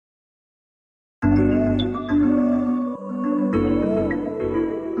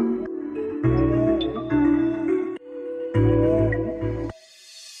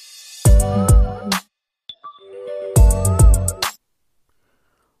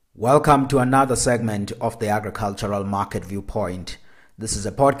Welcome to another segment of the Agricultural Market Viewpoint. This is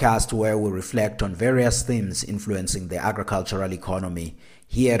a podcast where we reflect on various themes influencing the agricultural economy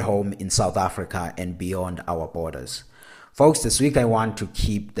here at home in South Africa and beyond our borders. Folks, this week I want to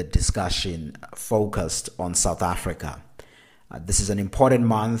keep the discussion focused on South Africa. This is an important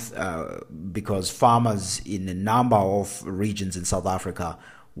month because farmers in a number of regions in South Africa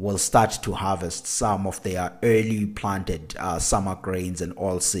will start to harvest some of their early planted summer grains and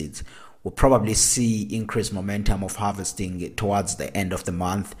oilseeds. We'll probably see increased momentum of harvesting towards the end of the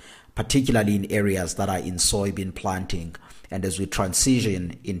month, particularly in areas that are in soybean planting. And as we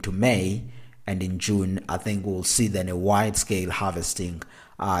transition into May and in June, I think we'll see then a wide-scale harvesting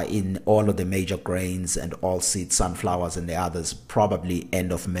in all of the major grains and oilseeds, sunflowers and the others, probably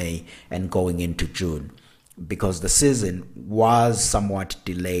end of May and going into June, because the season was somewhat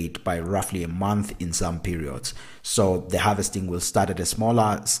delayed by roughly a month in some periods. So the harvesting will start at a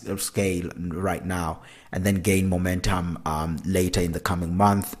smaller scale right now and then gain momentum later in the coming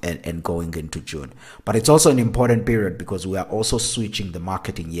month and going into June. But it's also an important period because we are also switching the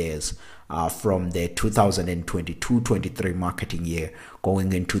marketing years from the 2022-23 marketing year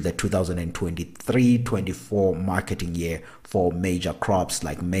going into the 2023-24 marketing year for major crops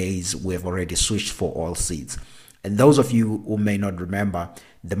like maize. We've already switched for oilseeds. And those of you who may not remember,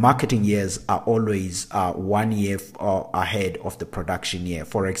 the marketing years are always 1 year ahead of the production year.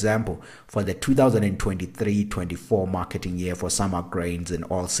 For example, for the 2023-24 marketing year for summer grains and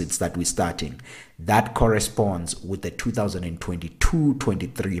oilseeds that we're starting, that corresponds with the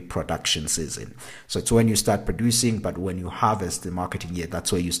 2022-23 production season. So it's when you start producing, but when you harvest the marketing year,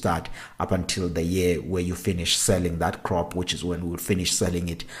 that's where you start up until the year where you finish selling that crop, which is when we'll finish selling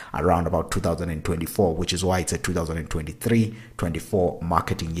it around about 2024, which is why it's a 2023-24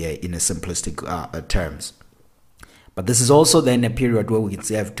 marketing year in a simplistic terms. But this is also then a period where we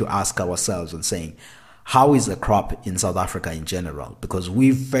have to ask ourselves and saying, how is the crop in South Africa in general? Because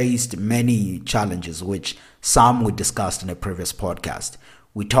we've faced many challenges, which some we discussed in a previous podcast.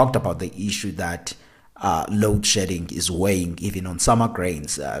 We talked about the issue that load shedding is weighing even on summer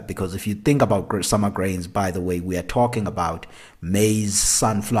grains. Because if you think about summer grains, by the way, we are talking about maize,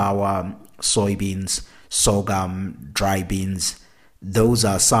 sunflower, soybeans, sorghum, dry beans. Those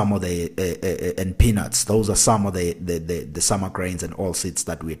are some of the and peanuts. Those are some of the summer grains and oilseeds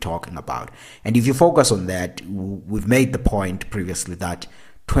that we're talking about. And if you focus on that, we've made the point previously that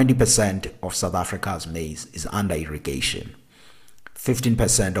 20% of South Africa's maize is under irrigation.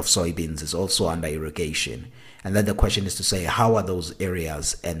 15% of soybeans is also under irrigation. And then the question is to say, how are those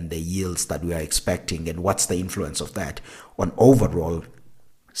areas and the yields that we are expecting, and what's the influence of that on overall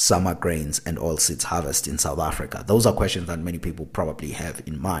summer grains and oilseeds harvest in South Africa? Those are questions that many people probably have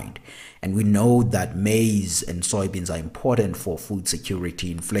in mind. And we know that maize and soybeans are important for food security,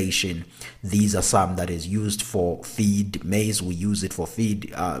 inflation. These are some that is used for feed. Maize, we use it for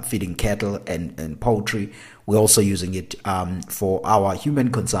feeding cattle and poultry. We're also using it for our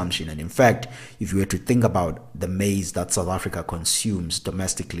human consumption. And in fact, if you were to think about the maize that South Africa consumes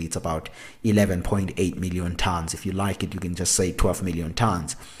domestically, it's about 11.8 million tons. If you like it, you can just say 12 million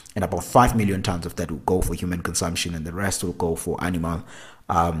tons. And about 5 million tons of that will go for human consumption, and the rest will go for animal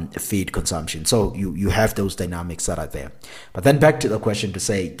feed consumption. So you have those dynamics that are there. But then back to the question to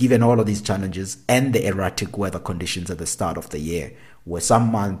say, given all of these challenges and the erratic weather conditions at the start of the year, where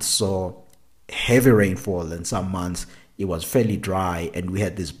some months saw heavy rainfall and some months it was fairly dry, and we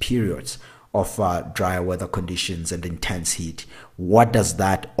had these periods of drier weather conditions and intense heat, what does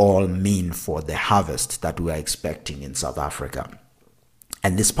that all mean for the harvest that we are expecting in South Africa?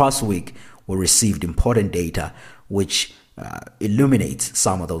 And this past week, we received important data which illuminates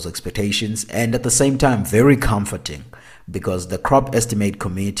some of those expectations, and at the same time, very comforting, because the Crop Estimate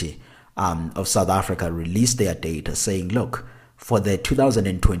Committee of South Africa released their data saying, look, for the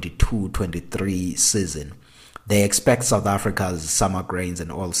 2022-23 season, they expect South Africa's summer grains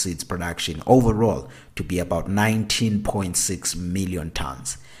and oilseeds production overall to be about 19.6 million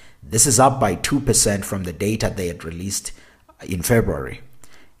tons. This is up by 2% from the data they had released in February,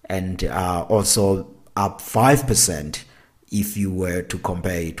 and also up 5% if you were to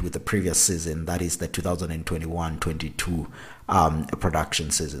compare it with the previous season, that is the 2021-22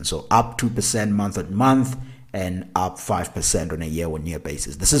 production season. So up 2% month on month and up 5% on a year-on-year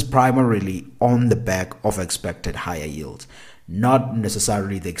basis. This is primarily on the back of expected higher yields, not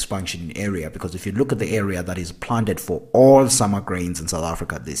necessarily the expansion in area, because if you look at the area that is planted for all summer grains in South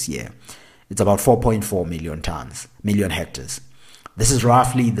Africa this year, it's about 4.4 million hectares. This is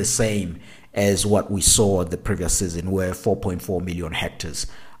roughly the same as what we saw the previous season, where 4.4 million hectares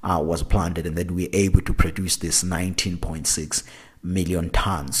was planted, and then we were able to produce this 19.6 million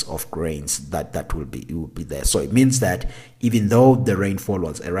tons of grains that will be there. So it means that even though the rainfall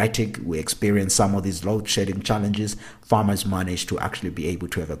was erratic, we experienced some of these load shedding challenges, farmers managed to actually be able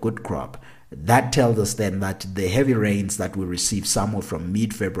to have a good crop. That tells us then that the heavy rains that we received somewhere from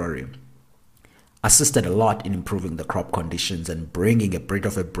mid-February assisted a lot in improving the crop conditions and bringing a bit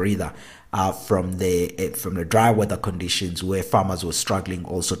of a breather from the dry weather conditions where farmers were struggling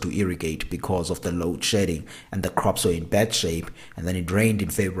also to irrigate because of the load shedding, and the crops were in bad shape. And then it rained in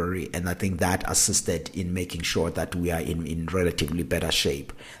February, and I think that assisted in making sure that we are in relatively better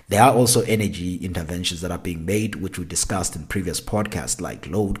shape. There are also energy interventions that are being made, which we discussed in previous podcasts, like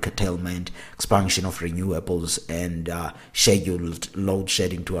load curtailment, expansion of renewables, and scheduled load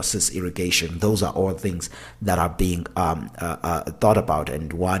shedding to assist irrigation. Those are all things that are being thought about,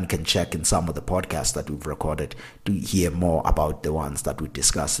 and one can check in some of the podcasts that we've recorded to hear more about the ones that we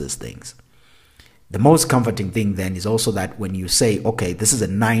discuss these things. The most comforting thing then is also that when you say, okay, this is a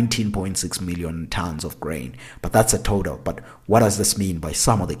 19.6 million tons of grain, but that's a total. But what does this mean by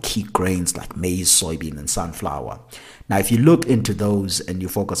some of the key grains like maize, soybean, and sunflower? Now, if you look into those and you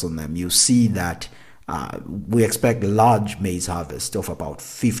focus on them, you see that we expect a large maize harvest of about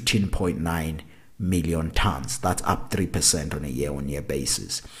 15.9 million tons. That's up 3% on a year-on-year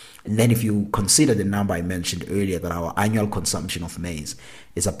basis. And then if you consider the number I mentioned earlier, that our annual consumption of maize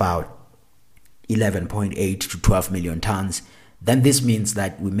is about 11.8 to 12 million tons, then this means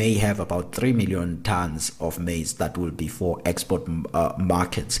that we may have about 3 million tons of maize that will be for export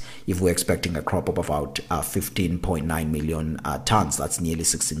markets if we're expecting a crop of about 15.9 million tons. That's nearly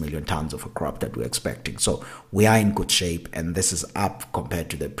 16 million tons of a crop that we're expecting. So we are in good shape, and this is up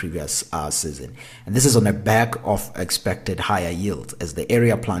compared to the previous season. And this is on the back of expected higher yields, as the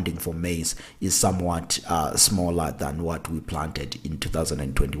area planting for maize is somewhat smaller than what we planted in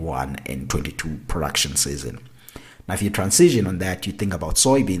 2021 and 22 production season. Now, if you transition on that, you think about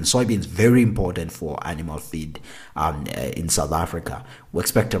soybeans. Soybeans very important for animal feed in South Africa. We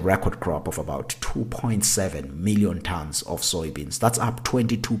expect a record crop of about 2.7 million tons of soybeans. That's up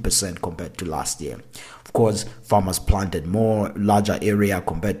 22% compared to last year. Of course, farmers planted more, larger area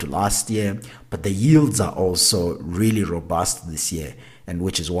compared to last year, but the yields are also really robust this year, and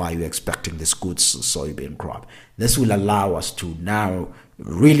which is why we're expecting this good soybean crop. This will allow us to now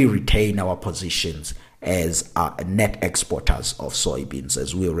really retain our positions as net exporters of soybeans,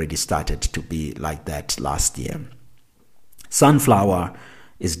 as we already started to be like that last year. Sunflower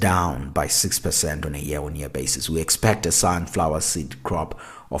is down by 6% on a year-on-year basis. We expect a sunflower seed crop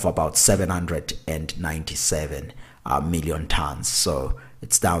of about 797 million tons. So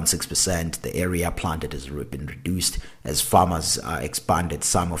it's down 6%. The area planted has been reduced as farmers expanded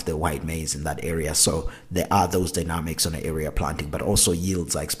some of the white maize in that area. So there are those dynamics on the area planting, but also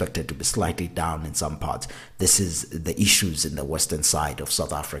yields are expected to be slightly down in some parts. This is the issues in the western side of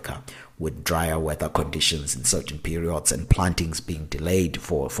South Africa, with drier weather conditions in certain periods and plantings being delayed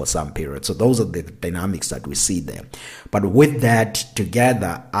for some periods. So those are the dynamics that we see there. But with that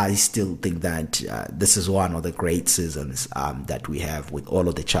together, I still think that this is one of the great seasons that we have, with all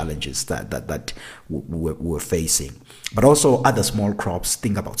of the challenges that we're facing. But also other small crops,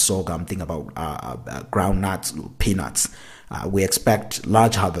 think about sorghum, think about groundnuts, peanuts. We expect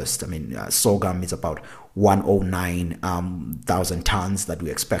large harvest. Sorghum is about 109,000 tons that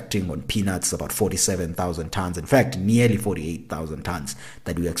we're expecting. On peanuts, about 47,000 tons. In fact, nearly 48,000 tons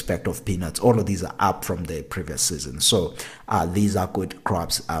that we expect of peanuts. All of these are up from the previous season. So these are good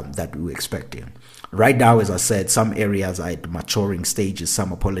crops that we're expecting. Right now, as I said, some areas are at maturing stages,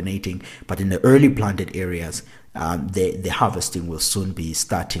 some are pollinating, but in the early planted areas, the harvesting will soon be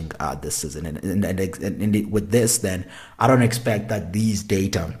starting this season. And with this, then, I don't expect that these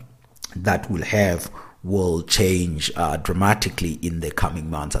data that we'll have will change dramatically in the coming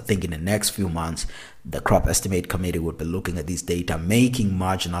months. I think in the next few months, the Crop Estimate Committee will be looking at these data, making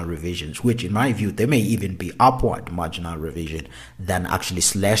marginal revisions, which in my view, they may even be upward marginal revision than actually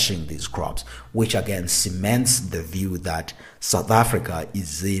slashing these crops, which again cements the view that South Africa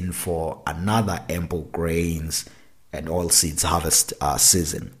is in for another ample grains and oilseeds harvest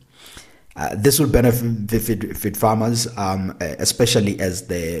season. This will benefit farmers, especially as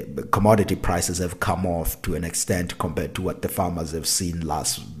the commodity prices have come off to an extent compared to what the farmers have seen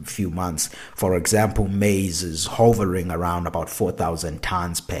last few months. For example, maize is hovering around about 4,000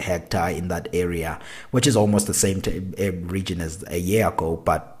 tons per hectare in that area, which is almost the same region as a year ago,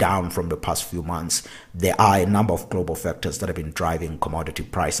 but down from the past few months. There are a number of global factors that have been driving commodity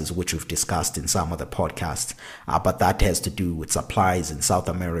prices, which we've discussed in some of the podcasts, but that has to do with supplies in South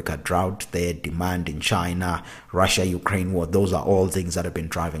America, drought there, demand in China, Russia-Ukraine war. Those are all things that have been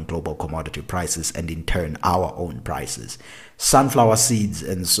driving global commodity prices and in turn our own prices. Sunflower seeds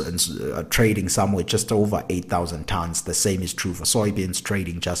and trading somewhere just over 8,000 tons. The same is true for soybeans,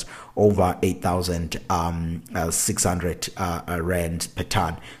 trading just over 8,600 rand per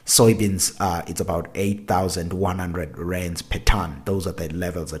ton. Soybeans, it's about 8,100 rands per ton. Those are the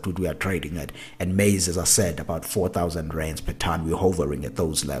levels at which we are trading at. And maize, as I said, about 4,000 rands per ton. We're hovering at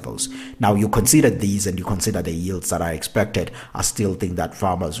those levels. Now, you consider these and you consider the yields that are expected. I still think that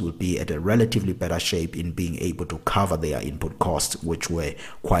farmers will be at a relatively better shape in being able to cover their input costs, which were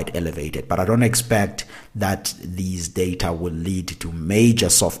quite elevated. But I don't expect that these data will lead to major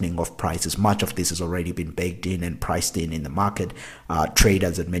softening of prices. Much of this has already been baked in and priced in the market.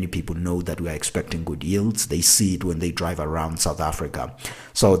 Traders and many people know that we are expecting good yields. They see it when they drive around South Africa.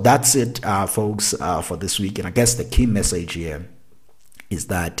 So that's it, folks, for this week. And I guess the key message here is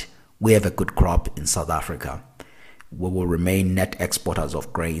that we have a good crop in South Africa. We will remain net exporters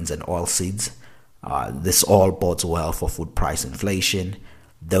of grains and oilseeds. This all bodes well for food price inflation.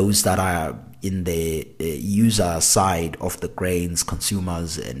 Those that are in the user side of the grains,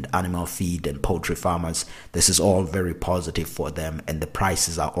 consumers and animal feed and poultry farmers, this is all very positive for them, and the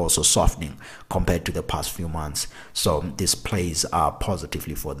prices are also softening compared to the past few months. So this plays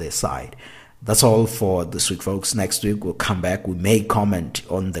positively for their side. That's all for this week, folks. Next week we'll come back. We may comment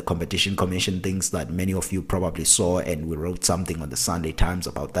on the Competition Commission things that many of you probably saw, and we wrote something on the Sunday Times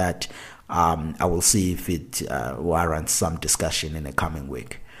about that. I will see if it warrants some discussion in the coming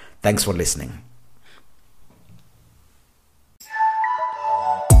week. Thanks for listening.